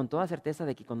decir con toda certeza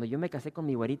de que cuando yo me casé con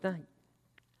mi güerita,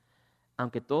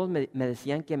 aunque todos me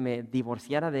decían que me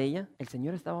divorciara de ella, el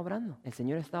Señor estaba obrando. El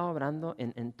Señor estaba obrando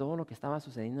en todo lo que estaba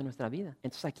sucediendo en nuestra vida.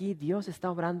 Entonces aquí Dios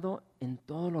está obrando en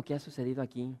todo lo que ha sucedido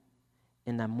aquí.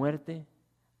 En la muerte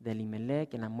de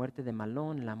Elimelech, en la muerte de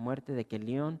Malón, en la muerte de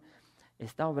Kelión.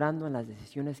 Está obrando en las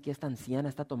decisiones que esta anciana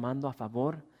está tomando a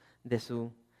favor de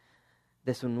su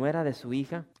nuera, de su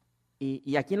hija.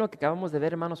 Y aquí en lo que acabamos de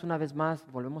ver, hermanos, una vez más,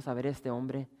 volvemos a ver a este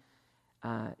hombre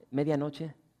a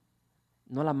medianoche.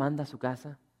 No la manda a su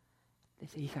casa. Le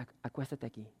dice, hija, acuéstate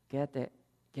aquí, quédate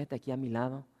aquí a mi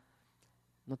lado.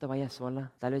 No te vayas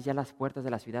sola. Tal vez ya las puertas de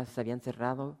la ciudad se habían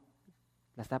cerrado.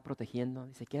 La está protegiendo.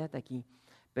 Dice, quédate aquí.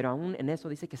 Pero aún en eso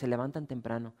dice que se levantan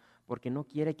temprano porque no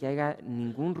quiere que haya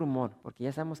ningún rumor. Porque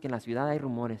ya sabemos que en la ciudad hay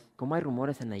rumores. ¿Cómo hay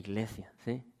rumores en la iglesia?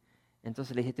 ¿Sí?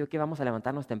 Entonces le dije, tío, que vamos a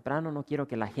levantarnos temprano. No quiero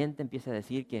que la gente empiece a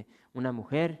decir que una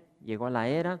mujer llegó a la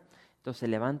era. Entonces se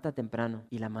levanta temprano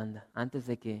y la manda antes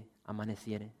de que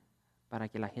amaneciere, para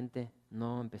que la gente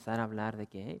no empezara a hablar de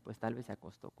que, pues tal vez se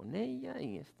acostó con ella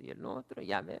y este y el otro,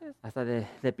 ya ves. Hasta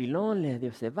de pilón le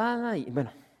dio cebada y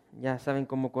bueno, ya saben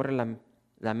cómo corre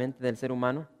la mente del ser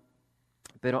humano.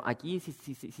 Pero aquí, si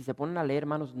se ponen a leer,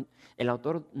 hermanos, el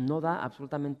autor no da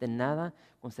absolutamente nada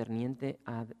concerniente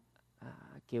a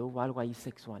que hubo algo ahí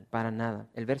sexual, para nada.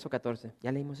 El verso 14,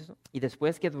 ¿ya leímos eso? Y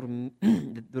después que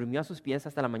durmió a sus pies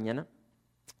hasta la mañana,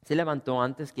 se levantó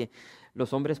antes que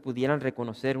los hombres pudieran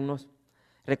reconocerse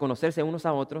unos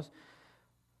a otros,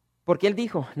 porque él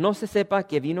dijo, no se sepa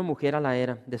que vino mujer a la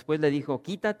era. Después le dijo,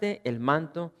 quítate el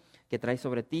manto que traes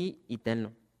sobre ti y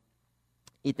tenlo.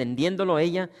 Y tendiéndolo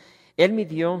ella, él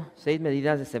midió 6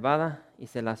 medidas de cebada y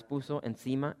se las puso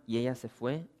encima y ella se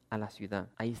fue a la ciudad.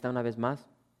 Ahí está una vez más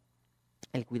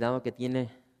el cuidado que tiene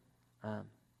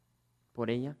por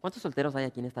ella. ¿Cuántos solteros hay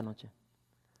aquí en esta noche?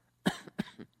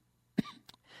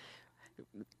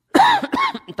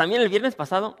 También el viernes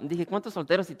pasado dije, ¿cuántos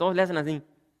solteros? Y todos le hacen así.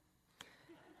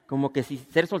 Como que si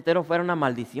ser soltero fuera una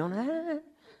maldición.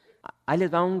 Ahí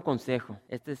les va un consejo.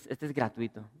 Este es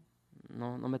gratuito.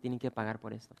 No me tienen que pagar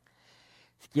por esto.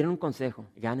 Si quieren un consejo,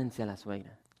 gánense a la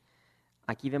suegra.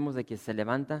 Aquí vemos de que se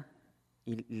levanta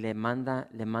y le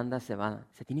manda cebada.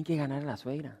 Se tienen que ganar a la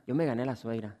suegra. Yo me gané a la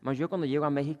suegra. Yo cuando llego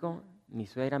a México, mi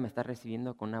suegra me está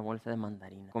recibiendo con una bolsa de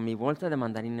mandarinas. Con mi bolsa de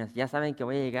mandarinas. Ya saben que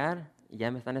voy a llegar y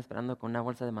ya me están esperando con una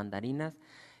bolsa de mandarinas.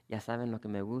 Ya saben lo que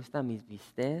me gusta, mis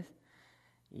bistecs.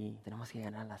 Y tenemos que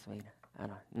ganar a la suegra.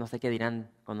 Ahora, no sé qué dirán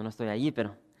cuando no estoy allí,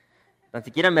 pero tan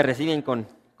siquiera me reciben con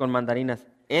mandarinas.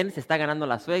 Él se está ganando a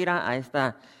la suegra, a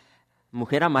esta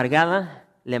mujer amargada,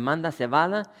 le manda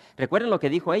cebada. Recuerden lo que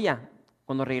dijo ella.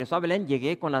 Cuando regresó a Belén,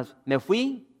 me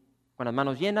fui con las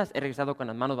manos llenas, he regresado con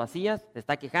las manos vacías, se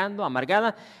está quejando,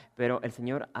 amargada, pero el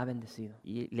Señor ha bendecido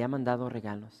y le ha mandado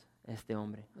regalos a este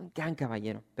hombre. Un gran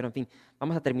caballero. Pero en fin,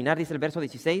 vamos a terminar, dice el verso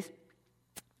 16.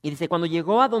 Y dice, cuando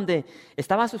llegó a donde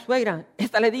estaba su suegra,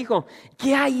 esta le dijo,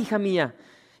 ¿qué hay, hija mía?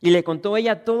 Y le contó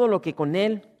ella todo lo que con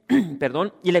él,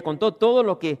 y le contó todo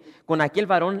lo que con aquel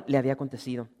varón le había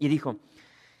acontecido. Y dijo,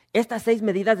 estas 6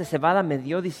 medidas de cebada me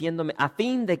dio diciéndome, a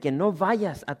fin de que no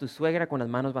vayas a tu suegra con las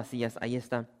manos vacías. Ahí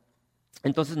está.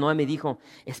 Entonces Noemi dijo,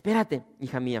 espérate,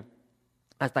 hija mía,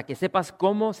 hasta que sepas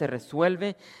cómo se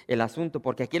resuelve el asunto,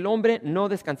 porque aquel hombre no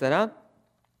descansará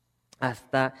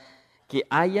hasta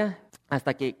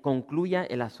que concluya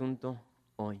el asunto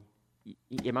hoy.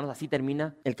 Y hermanos, así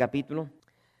termina el capítulo.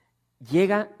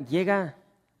 Llega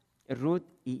Ruth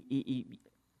y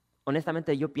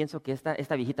honestamente yo pienso que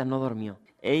esta viejita no durmió.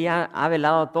 Ella ha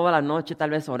velado toda la noche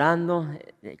tal vez orando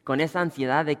con esa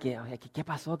ansiedad de que, ¿qué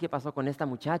pasó con esta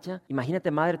muchacha? Imagínate,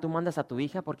 madre, tú mandas a tu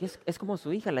hija, porque es como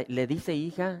su hija, le dice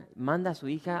hija, manda a su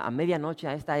hija a medianoche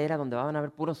a esta era donde van a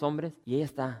haber puros hombres y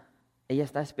ella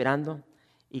está esperando.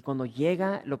 Y cuando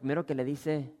llega, lo primero que le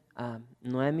dice a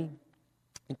Noemi,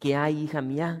 ¿qué hay, hija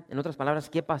mía? En otras palabras,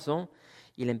 ¿qué pasó?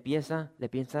 Y le empieza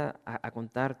a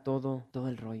contar todo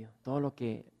el rollo, todo lo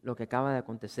que acaba de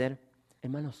acontecer.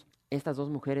 Hermanos, estas 2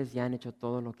 mujeres ya han hecho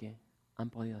todo lo que han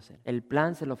podido hacer. El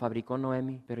plan se lo fabricó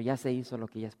Noemi, pero ya se hizo lo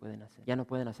que ellas pueden hacer. Ya no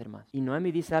pueden hacer más. Y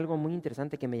Noemi dice algo muy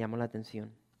interesante que me llamó la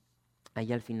atención.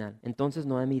 Ahí al final. Entonces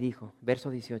Noemi dijo, verso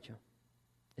 18,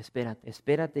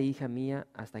 espérate, hija mía,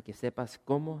 hasta que sepas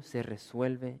cómo se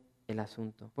resuelve el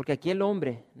asunto. Porque aquí el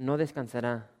hombre no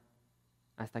descansará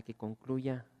hasta que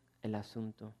concluya el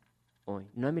asunto hoy.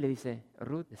 Noemi le dice,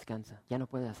 Ruth, descansa, ya no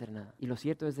puedes hacer nada. Y lo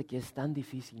cierto es de que es tan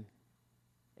difícil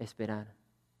esperar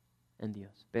en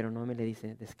Dios. Pero Noemi le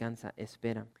dice, descansa,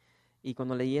 espera. Y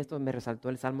cuando leí esto me resaltó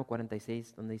el Salmo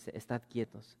 46, donde dice, estad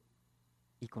quietos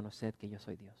y conoced que yo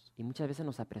soy Dios. Y muchas veces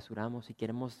nos apresuramos y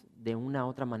queremos de una u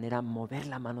otra manera mover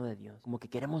la mano de Dios. Como que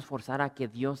queremos forzar a que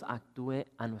Dios actúe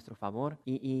a nuestro favor.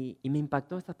 Y me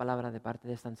impactó esta palabra de parte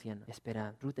de esta anciana.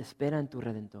 Espera, Ruth, espera en tu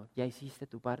Redentor. Ya hiciste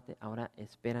tu parte, ahora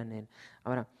espera en Él.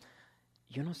 Ahora,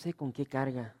 yo no sé con qué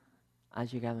carga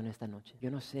has llegado en esta noche.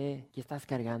 Yo no sé qué estás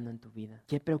cargando en tu vida.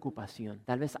 Qué preocupación.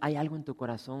 Tal vez hay algo en tu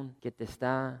corazón que te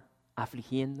está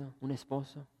afligiendo. Un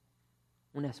esposo,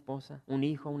 una esposa, un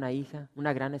hijo, una hija,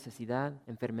 una gran necesidad,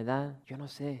 enfermedad. Yo no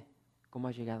sé cómo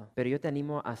has llegado. Pero yo te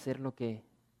animo a hacer lo que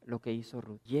hizo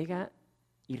Ruth. Llega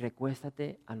y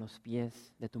recuéstate a los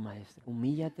pies de tu maestro.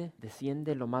 Humíllate,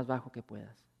 desciende lo más bajo que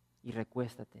puedas y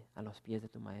recuéstate a los pies de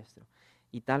tu maestro.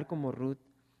 Y tal como Ruth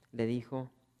le dijo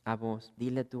a vos,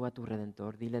 dile tú a tu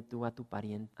Redentor, dile tú a tu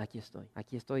pariente,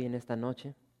 aquí estoy en esta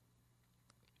noche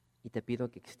y te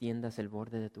pido que extiendas el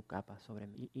borde de tu capa sobre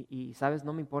mí. Y sabes,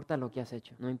 no me importa lo que has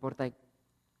hecho, no me importa,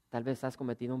 tal vez has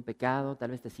cometido un pecado, tal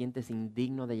vez te sientes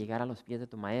indigno de llegar a los pies de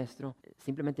tu maestro,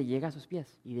 simplemente llega a sus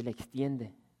pies y dile,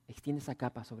 extiende esa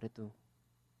capa sobre tu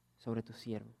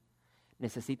siervo.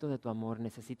 Necesito de tu amor,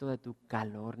 necesito de tu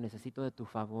calor, necesito de tu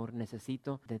favor,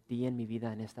 necesito de ti en mi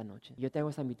vida en esta noche. Yo te hago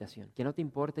esta invitación, que no te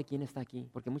importe quién está aquí,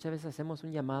 porque muchas veces hacemos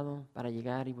un llamado para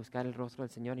llegar y buscar el rostro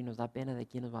del Señor y nos da pena de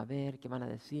quién nos va a ver, qué van a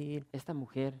decir. Esta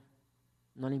mujer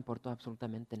no le importó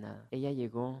absolutamente nada. Ella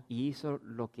llegó y hizo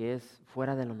lo que es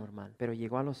fuera de lo normal, pero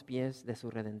llegó a los pies de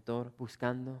su Redentor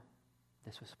buscando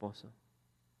de su esposo,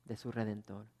 de su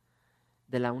Redentor,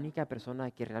 de la única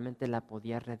persona que realmente la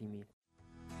podía redimir.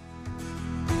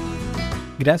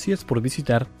 Gracias por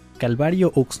visitar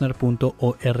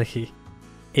calvariooxnard.org.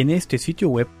 En este sitio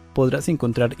web podrás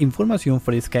encontrar información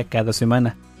fresca cada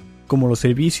semana, como los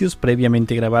servicios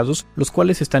previamente grabados, los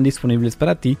cuales están disponibles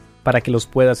para ti para que los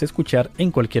puedas escuchar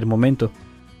en cualquier momento.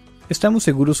 Estamos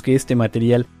seguros que este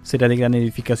material será de gran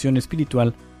edificación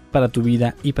espiritual para tu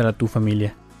vida y para tu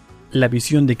familia. La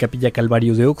visión de Capilla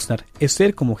Calvario de Oxnard es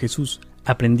ser como Jesús,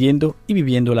 aprendiendo y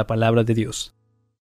viviendo la palabra de Dios.